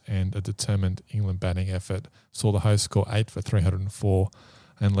catches and a determined England batting effort saw the host score 8 for 304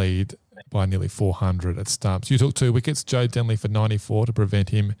 and lead by nearly 400 at stumps. You took 2 wickets, Joe Denley for 94 to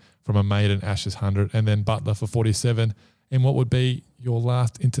prevent him from a maiden Ashes 100, and then Butler for 47 in what would be your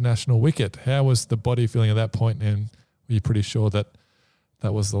last international wicket. How was the body feeling at that point, and were you pretty sure that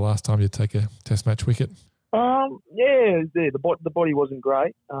was the last time you'd take a test match wicket? The body wasn't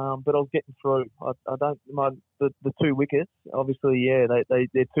great, but I was getting through. The 2 wickets, obviously,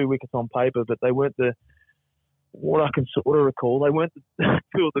 they're 2 wickets on paper, but they weren't what I can sort of recall, they weren't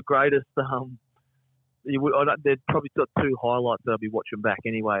 2 of the greatest. They'd probably got 2 highlights that I'll be watching back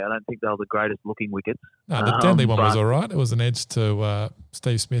anyway. I don't think they were the greatest looking wickets. No, the Denley one was all right. It was an edge to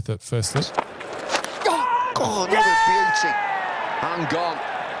Steve Smith at first slip. Oh, another beauty. And gone.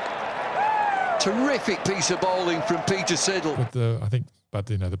 Terrific piece of bowling from Peter Siddle. But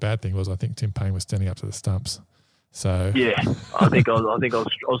the bad thing was I think Tim Payne was standing up to the stumps. So yeah, I think I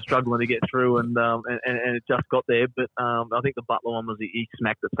was struggling to get through, and it just got there. But I think the Butler one was he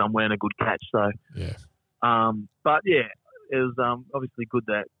smacked it somewhere and a good catch. So yeah, but yeah, it was obviously good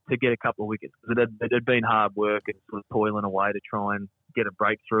to get a couple of wickets, because it had been hard work and sort of toiling away to try and get a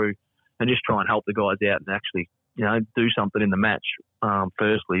breakthrough and just try and help the guys out and actually do something in the match.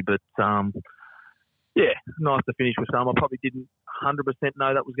 Firstly, but yeah, nice to finish with some. I probably didn't 100%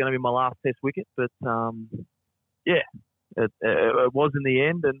 know that was going to be my last Test wicket, but yeah, it was in the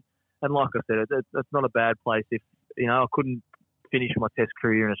end. And like I said, it's not a bad place. If I couldn't finish my Test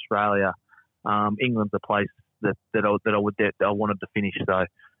career in Australia, England's a place that I wanted to finish. So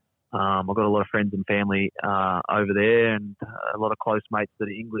I've got a lot of friends and family over there, and a lot of close mates that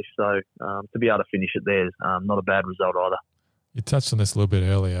are English. So to be able to finish it there is not a bad result either. You touched on this a little bit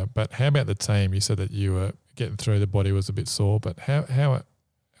earlier, but how about the team? You said that you were getting through, the body was a bit sore, but how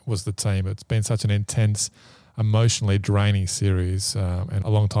was the team? It's been such an intense, emotionally draining series and a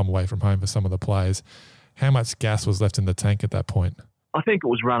long time away from home for some of the players. How much gas was left in the tank at that point? I think it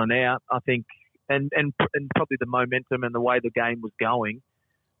was running out. I think, and probably the momentum and the way the game was going,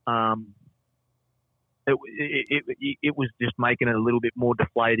 it was just making it a little bit more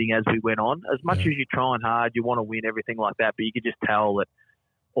deflating as we went on. As much as you're trying hard, you want to win, everything like that, but you could just tell that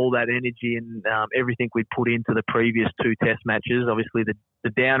all that energy and everything we'd put into the previous 2 Test matches, obviously the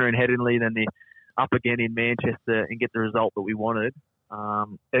downer in Headingley, then the up again in Manchester and get the result that we wanted.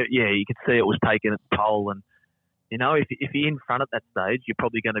 You could see it was taking its toll. And, if you're in front at that stage, you're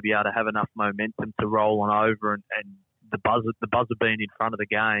probably going to be able to have enough momentum to roll on over, and the buzzer being in front of the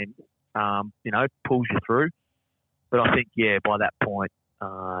game, pulls you through. But I think, by that point,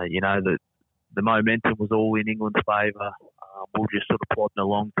 the momentum was all in England's favour. We're just sort of plodding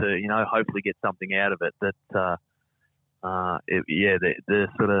along to, hopefully get something out of it. That,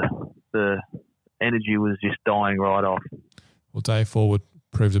 the energy was just dying right off. Well, day 4 would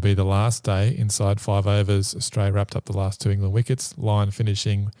prove to be the last day. Inside 5 overs, Australia wrapped up the last 2 England wickets. Lyon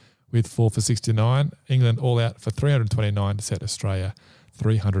finishing with 4 for 69. England all out for 329 to set Australia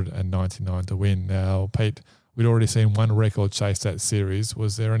 399 to win. Now, Pete, we'd already seen one record chase that series.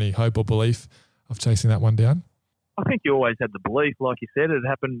 Was there any hope or belief of chasing that one down? I think you always had the belief, like you said, it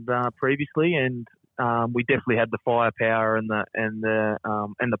happened previously, and we definitely had the firepower and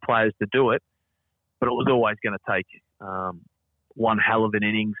the players to do it. But it was always going to take one hell of an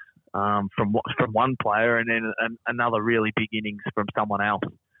innings from one player, and then another really big innings from someone else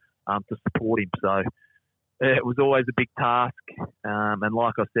to support him. So it was always a big task, and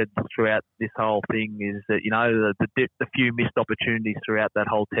like I said throughout this whole thing is that the few missed opportunities throughout that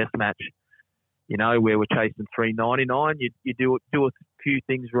whole Test match, where we're chasing 399, you do a few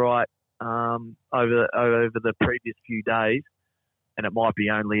things right over the previous few days, and it might be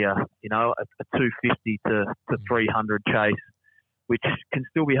only a 250 to 300 chase, which can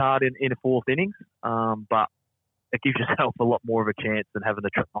still be hard in a fourth innings, but it gives yourself a lot more of a chance than having to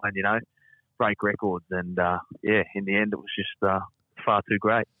try and, break records. And, in the end, it was just far too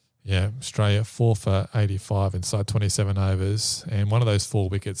great. Yeah, Australia 4 for 85 inside 27 overs, and one of those 4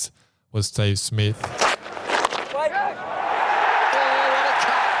 wickets was Steve Smith. Oh, what a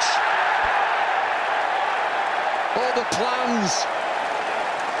catch. All the plans.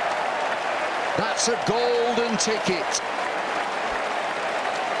 That's a golden ticket.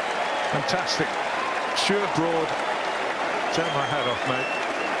 Fantastic. Stuart Broad, take my hat off, mate.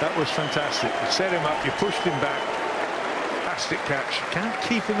 That was fantastic. You set him up, you pushed him back. Fantastic catch. Can't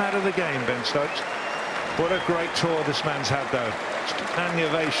keep him out of the game, Ben Stokes. What a great tour this man's had, though. And the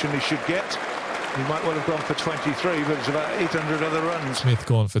ovation he should get. He might well have gone for 23, but it's about 800 other runs. Smith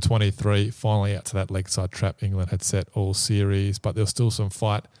gone for 23, finally out to that leg side trap England had set all series, but there was still some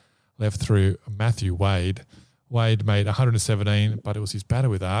fight left through Matthew Wade. Wade made 117, but it was his batter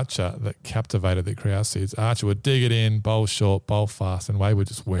with Archer that captivated the crowd seats. Archer would dig it in, bowl short, bowl fast, and Wade would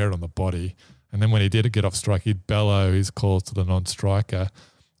just wear it on the body. And then when he did get off strike, he'd bellow his calls to the non-striker.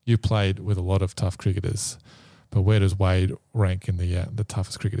 You played with a lot of tough cricketers, but where does Wade rank in the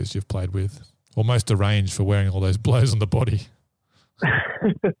toughest cricketers you've played with? Or most deranged for wearing all those blows on the body?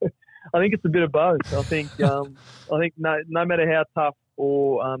 I think it's a bit of both. I think no matter how tough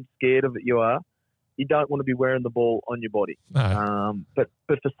or scared of it you are, you don't want to be wearing the ball on your body. No. But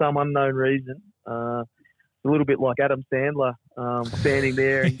for some unknown reason, a little bit like Adam Sandler standing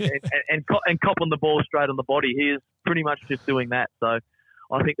there and copping the ball straight on the body. He is pretty much just doing that. So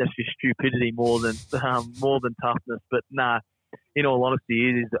I think that's just stupidity more than toughness. But nah, in all honesty,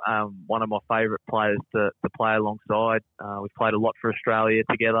 he is one of my favourite players to play alongside. We've played a lot for Australia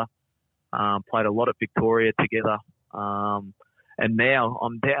together, played a lot at Victoria together. And now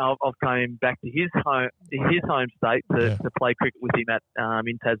I've come back to his home state to play cricket with him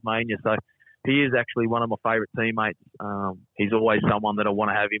in Tasmania. So he is actually one of my favourite teammates. He's always someone that I want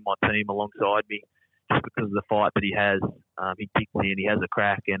to have in my team alongside me, just because of the fight that he has. He kicks in, he has a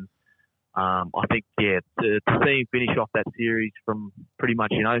crack, and I think to see him finish off that series from pretty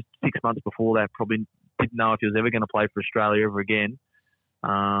much 6 months before that, probably didn't know if he was ever going to play for Australia ever again.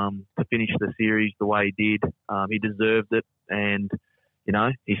 To finish the series the way he did, he deserved it, and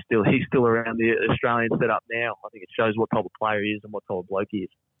he's still around the Australian setup now. I think it shows what type of player he is and what type of bloke he is.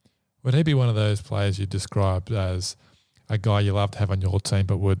 Would he be one of those players you described as a guy you love to have on your team,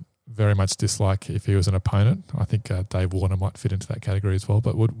 but would very much dislike if he was an opponent? I think Dave Warner might fit into that category as well.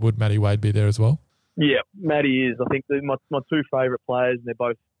 But would Matty Wade be there as well? Yeah, Matty is. I think they're my two favourite players, and they're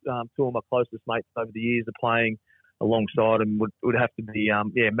both two of my closest mates over the years of playing alongside him would have to be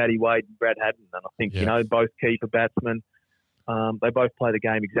Matty Wade and Brad Haddon. And I think both keeper batsmen. They both play the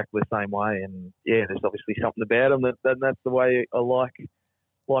game exactly the same way, and there's obviously something about them that's the way I like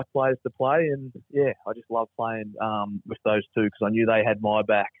players to play. And I just love playing with those two, because I knew they had my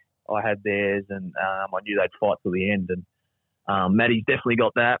back, I had theirs, and I knew they'd fight till the end. And Matty's definitely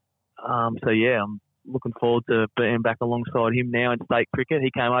got that. I'm looking forward to being back alongside him now in state cricket.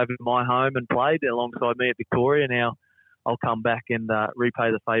 He came over to my home and played alongside me at Victoria. Now I'll come back and repay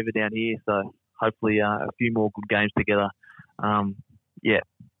the favour down here. So hopefully a few more good games together.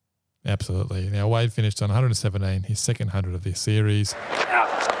 Absolutely. Now Wade finished on 117, his second 100 of this series.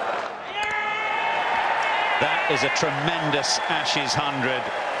 That is a tremendous Ashes 100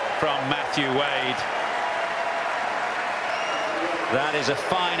 from Matthew Wade. That is a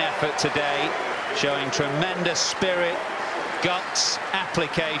fine effort today, showing tremendous spirit, guts,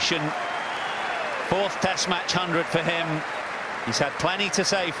 application. Fourth Test match 100 for him. He's had plenty to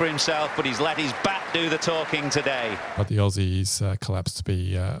say for himself, but he's let his bat do the talking today. But the Aussies collapsed to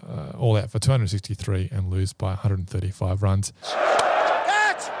be all out for 263 and lose by 135 runs.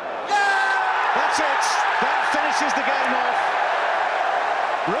 That's it. That finishes the game off.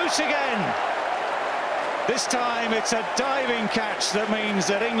 Root again. This time it's a diving catch that means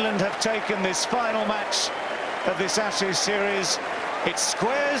that England have taken this final match of this Ashes series. It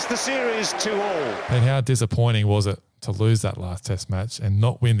squares the series 2-2. And how disappointing was it to lose that last Test match and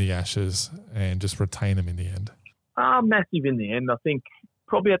not win the Ashes and just retain them in the end? Massive in the end. I think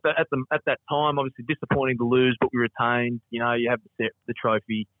probably at that time, obviously disappointing to lose, but we retained. You have the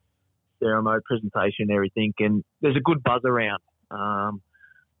trophy ceremony, presentation, everything, and there's a good buzz around.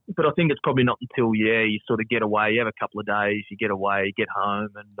 But I think it's probably not until you sort of get away. You have a couple of days, you get away, you get home,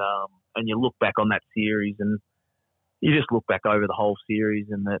 and you look back on that series, and you just look back over the whole series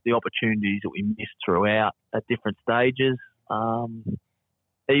and the opportunities that we missed throughout at different stages.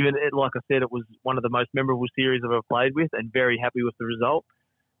 like I said, it was one of the most memorable series I've ever played with, and very happy with the result.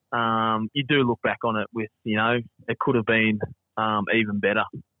 You do look back on it with, it could have been even better,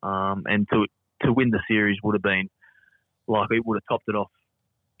 and to win the series would have been it would have topped it off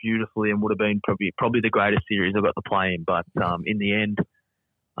beautifully and would have been probably the greatest series I got to play in. But in the end,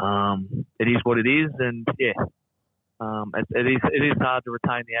 it is what it is, and it is hard to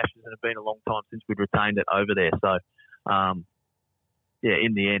retain the Ashes, and it's been a long time since we'd retained it over there. So,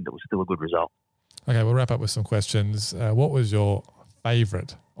 in the end, it was still a good result. Okay, we'll wrap up with some questions. What was your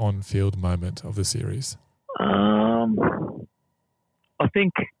favourite on-field moment of the series? I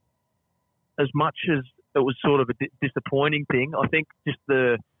think as much as it was sort of a disappointing thing, I think just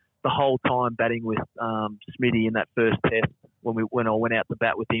the whole time batting with Smitty in that first test when I went out to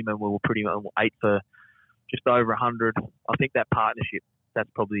bat with him and we were pretty much 8 for just over 100. I think that partnership, that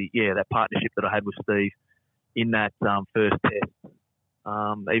partnership that I had with Steve in that first test.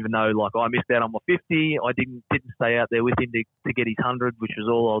 Even though I missed out on my 50, I didn't stay out there with him to get his 100, which was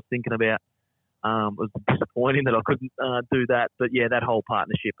all I was thinking about. It was disappointing that I couldn't do that, but that whole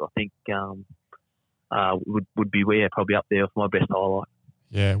partnership I think would be probably up there with my best highlight.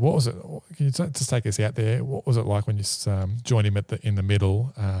 Yeah, what was it? Can you just take us out there? What was it like when you joined him in the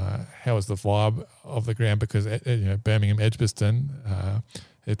middle? How was the vibe of the ground? Because Birmingham, Edgbaston,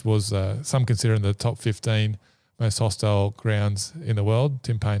 it was some considering the top 15 most hostile grounds in the world.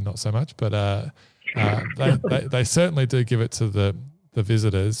 Tim Payne not so much, but they certainly do give it to the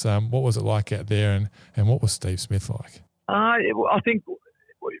visitors. What was it like out there, and what was Steve Smith like? I think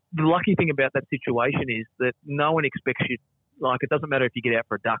the lucky thing about that situation is that no one expects you. It doesn't matter if you get out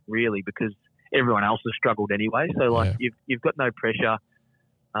for a duck, really, because everyone else has struggled anyway. So, you've got no pressure.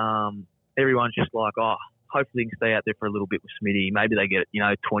 Everyone's just hopefully you can stay out there for a little bit with Smitty. Maybe they get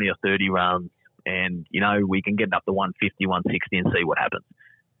 20 or 30 runs, and we can get up to 150, 160 and see what happens.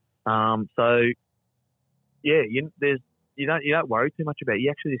 You don't worry too much about it.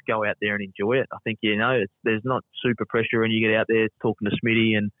 You actually just go out there and enjoy it. I think there's not super pressure when you get out there talking to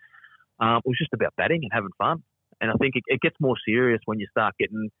Smitty, and it was just about batting and having fun. And I think it gets more serious when you start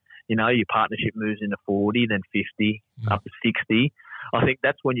getting, your partnership moves into 40, then 50, up to 60. I think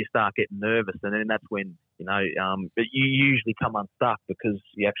that's when you start getting nervous, and then that's when, but you usually come unstuck because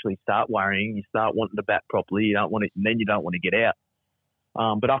you actually start worrying, you start wanting to bat properly, you don't want it, and then you don't want to get out.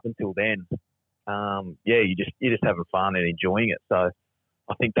 But up until then, you're just having fun and enjoying it. So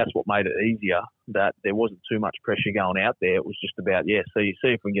I think that's what made it easier, that there wasn't too much pressure going out there. It was just about, so you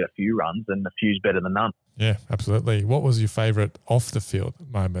see if we can get a few runs, and a few's better than none. Yeah, absolutely. What was your favourite off-the-field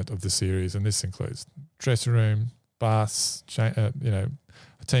moment of the series? And this includes dressing room, bus, a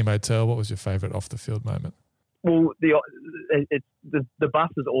team hotel. What was your favourite off-the-field moment? Well, the bus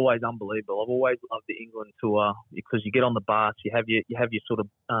is always unbelievable. I've always loved the England tour because you get on the bus, you have your sort of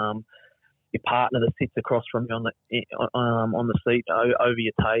your partner that sits across from you on the seat over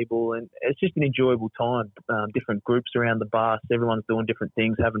your table, and it's just an enjoyable time. Different groups around the bus, everyone's doing different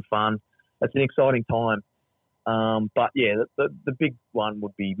things, having fun. It's an exciting time. But the big one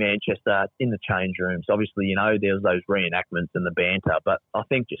would be Manchester in the change rooms. Obviously, there's those reenactments and the banter, but I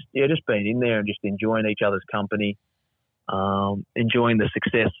think just being in there and just enjoying each other's company, enjoying the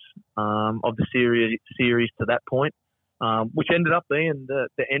success of the series to that point, which ended up being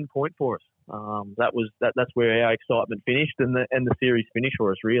the end point for us. That's where our excitement finished, and the series finished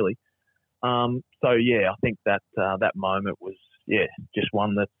for us, really. I think that moment was just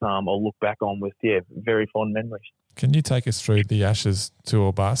one that I'll look back on with very fond memories. Can you take us through the Ashes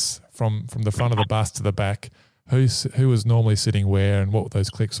tour bus from the front of the bus to the back? Who was normally sitting where, and what those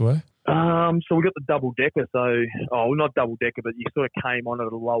clicks were? So we got the double decker. Not double decker, but you sort of came on at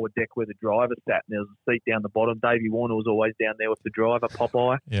the lower deck where the driver sat, and there was a seat down the bottom. Davey Warner was always down there with the driver,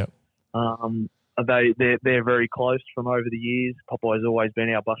 Popeye. Yeah. They're very close from over the years. Popeye's always been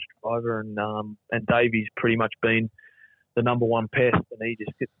our bus driver, and Davey's pretty much been the number one pest, and he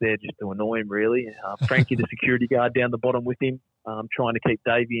just sits there just to annoy him, really. Frankie, the security guard, down the bottom with him, trying to keep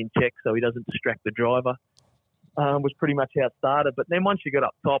Davey in check so he doesn't distract the driver. Was pretty much how it started. But then once you got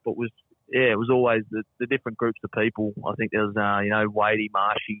up top, it was always the different groups of people. I think there was, Wadey,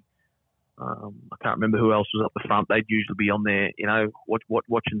 Marshy. I can't remember who else was up the front. They'd usually be on there,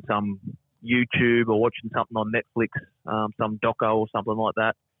 watching some YouTube or watching something on Netflix, some doco or something like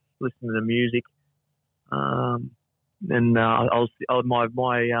that, listening to music. And my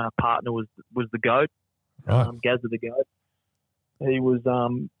partner was the goat, Gazza the goat. He was,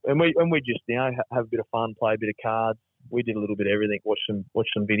 and we just have a bit of fun, play a bit of cards. We did a little bit of everything. Watch some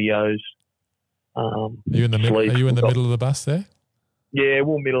videos. Are you in the middle of the bus there? Yeah,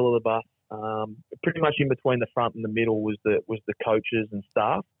 we're middle of the bus. Pretty much in between the front and the middle was the coaches and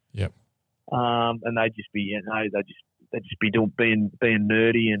staff. Yep. And they'd just be, they'd just be being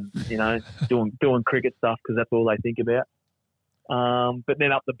nerdy and doing cricket stuff because that's all they think about. But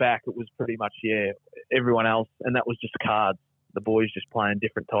then up the back, it was pretty much everyone else, and that was just cards. The boys just playing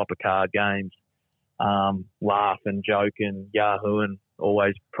different type of card games, laughing, joking, yahooing,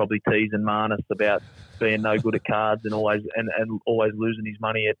 always probably teasing Marnus about being no good at cards and always losing his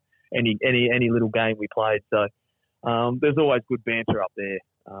money at any little game we played. So there's always good banter up there.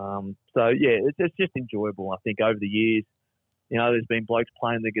 It's just enjoyable. I think over the years, there's been blokes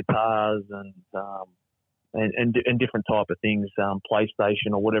playing the guitars and different type of things,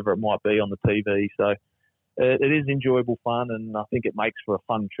 PlayStation or whatever it might be on the TV. So it is enjoyable fun, and I think it makes for a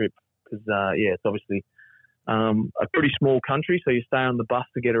fun trip because it's obviously a pretty small country, so you stay on the bus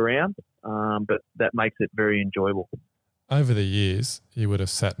to get around, but that makes it very enjoyable. Over the years, you would have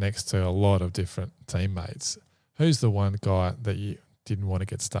sat next to a lot of different teammates. Who's the one guy that you didn't want to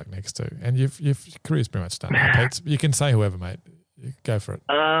get stuck next to? And your career's pretty much done. You can say whoever, mate. Go for it.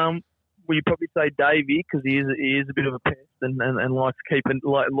 Well, you probably say Davey because he is a bit of a pest and likes keeping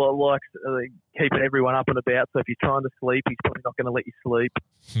keeping everyone up and about. So if you're trying to sleep, he's probably not going to let you sleep.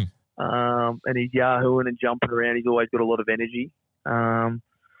 And he's yahooing and jumping around. He's always got a lot of energy.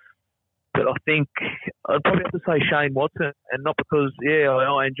 But I think I'd probably have to say Shane Watson, and not because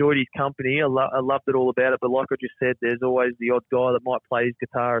I enjoyed his company. I loved it all about it. But like I just said, there's always the odd guy that might play his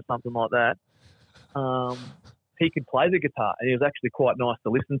guitar or something like that. He could play the guitar, and he was actually quite nice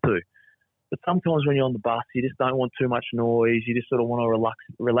to listen to. But sometimes when you're on the bus, you just don't want too much noise. You just sort of want to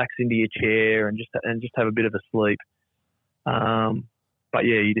relax into your chair and just have a bit of a sleep. But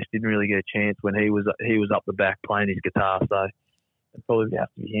you just didn't really get a chance when he was up the back playing his guitar. So it'd probably have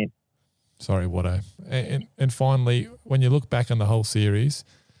to be him. Sorry, Watto. And finally, when you look back on the whole series,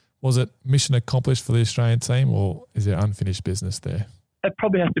 was it mission accomplished for the Australian team, or is there unfinished business there? It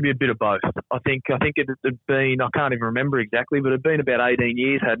probably has to be a bit of both. I think it had been, I can't even remember exactly, but it had been about 18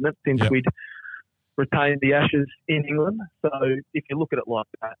 years, hadn't it, since we'd retained the Ashes in England. So if you look at it like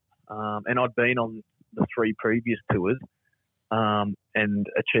that, and I'd been on the 3 previous tours and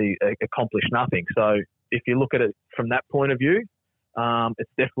accomplished nothing. So if you look at it from that point of view,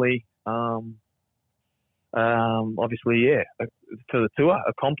 it's definitely obviously, for the tour,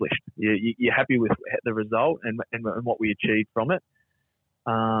 accomplished. You're happy with the result and what we achieved from it.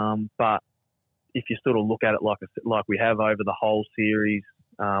 But if you sort of look at it like we have over the whole series,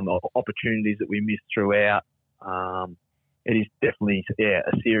 opportunities that we missed throughout, it is definitely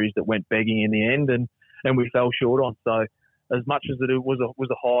a series that went begging in the end, and we fell short on. So as much as it was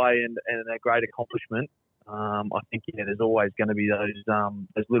a high and a great accomplishment, I think there's always going to be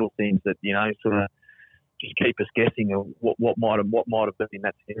those little things that sort of just keep us guessing of what might have been in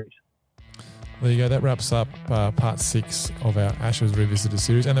that series. There you go. That wraps up part 6 of our Ashes Revisited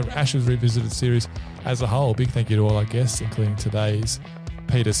series and the Ashes Revisited series as a whole. Big thank you to all our guests, including today's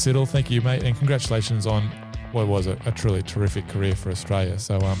Peter Siddle. Thank you, mate, and congratulations on what was a truly terrific career for Australia.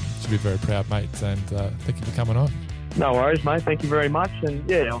 So should be very proud, mate, and thank you for coming on. No worries, mate. Thank you very much.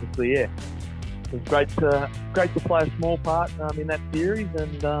 And obviously, it was great to play a small part in that series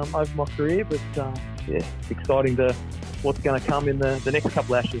and over my career. But it's exciting to what's going to come in the next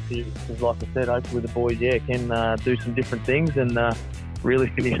couple of Ashes series. Because like I said, hopefully the boys can do some different things and really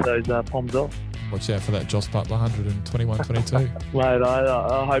finish those Poms off. Watch out for that Joss Butler 121-22. Mate,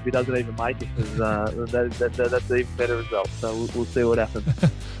 I hope he doesn't even make it because that's an even better result. So we'll see what happens.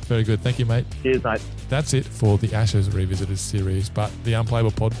 Very good. Thank you, mate. Cheers, mate. That's it for the Ashes Revisited series, but the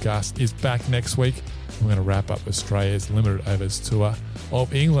Unplayable podcast is back next week. We're going to wrap up Australia's limited overs tour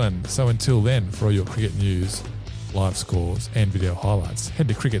of England. So until then, for all your cricket news, live scores and video highlights, head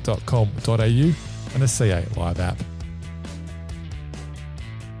to cricket.com.au and the CA Live app.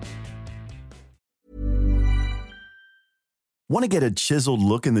 Want to get a chiseled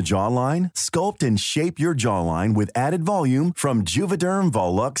look in the jawline? Sculpt and shape your jawline with added volume from Juvederm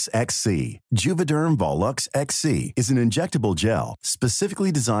Volux XC. Juvederm Volux XC is an injectable gel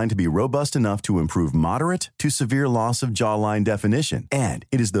specifically designed to be robust enough to improve moderate to severe loss of jawline definition. And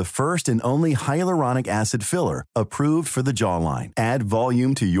it is the first and only hyaluronic acid filler approved for the jawline. Add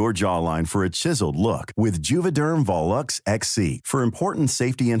volume to your jawline for a chiseled look with Juvederm Volux XC. For important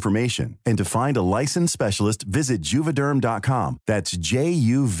safety information and to find a licensed specialist, visit juvederm.com. That's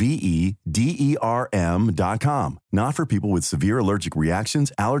JUVEDERM.com. Not for people with severe allergic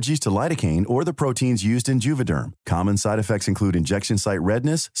reactions, allergies to lidocaine, or the proteins used in Juvederm. Common side effects include injection site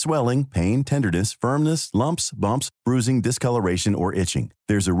redness, swelling, pain, tenderness, firmness, lumps, bumps, bruising, discoloration, or itching.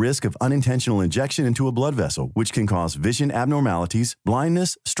 There's a risk of unintentional injection into a blood vessel, which can cause vision abnormalities,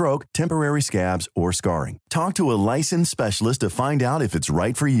 blindness, stroke, temporary scabs, or scarring. Talk to a licensed specialist to find out if it's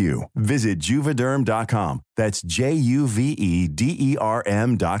right for you. Visit Juvederm.com. That's JUVEDERM.com.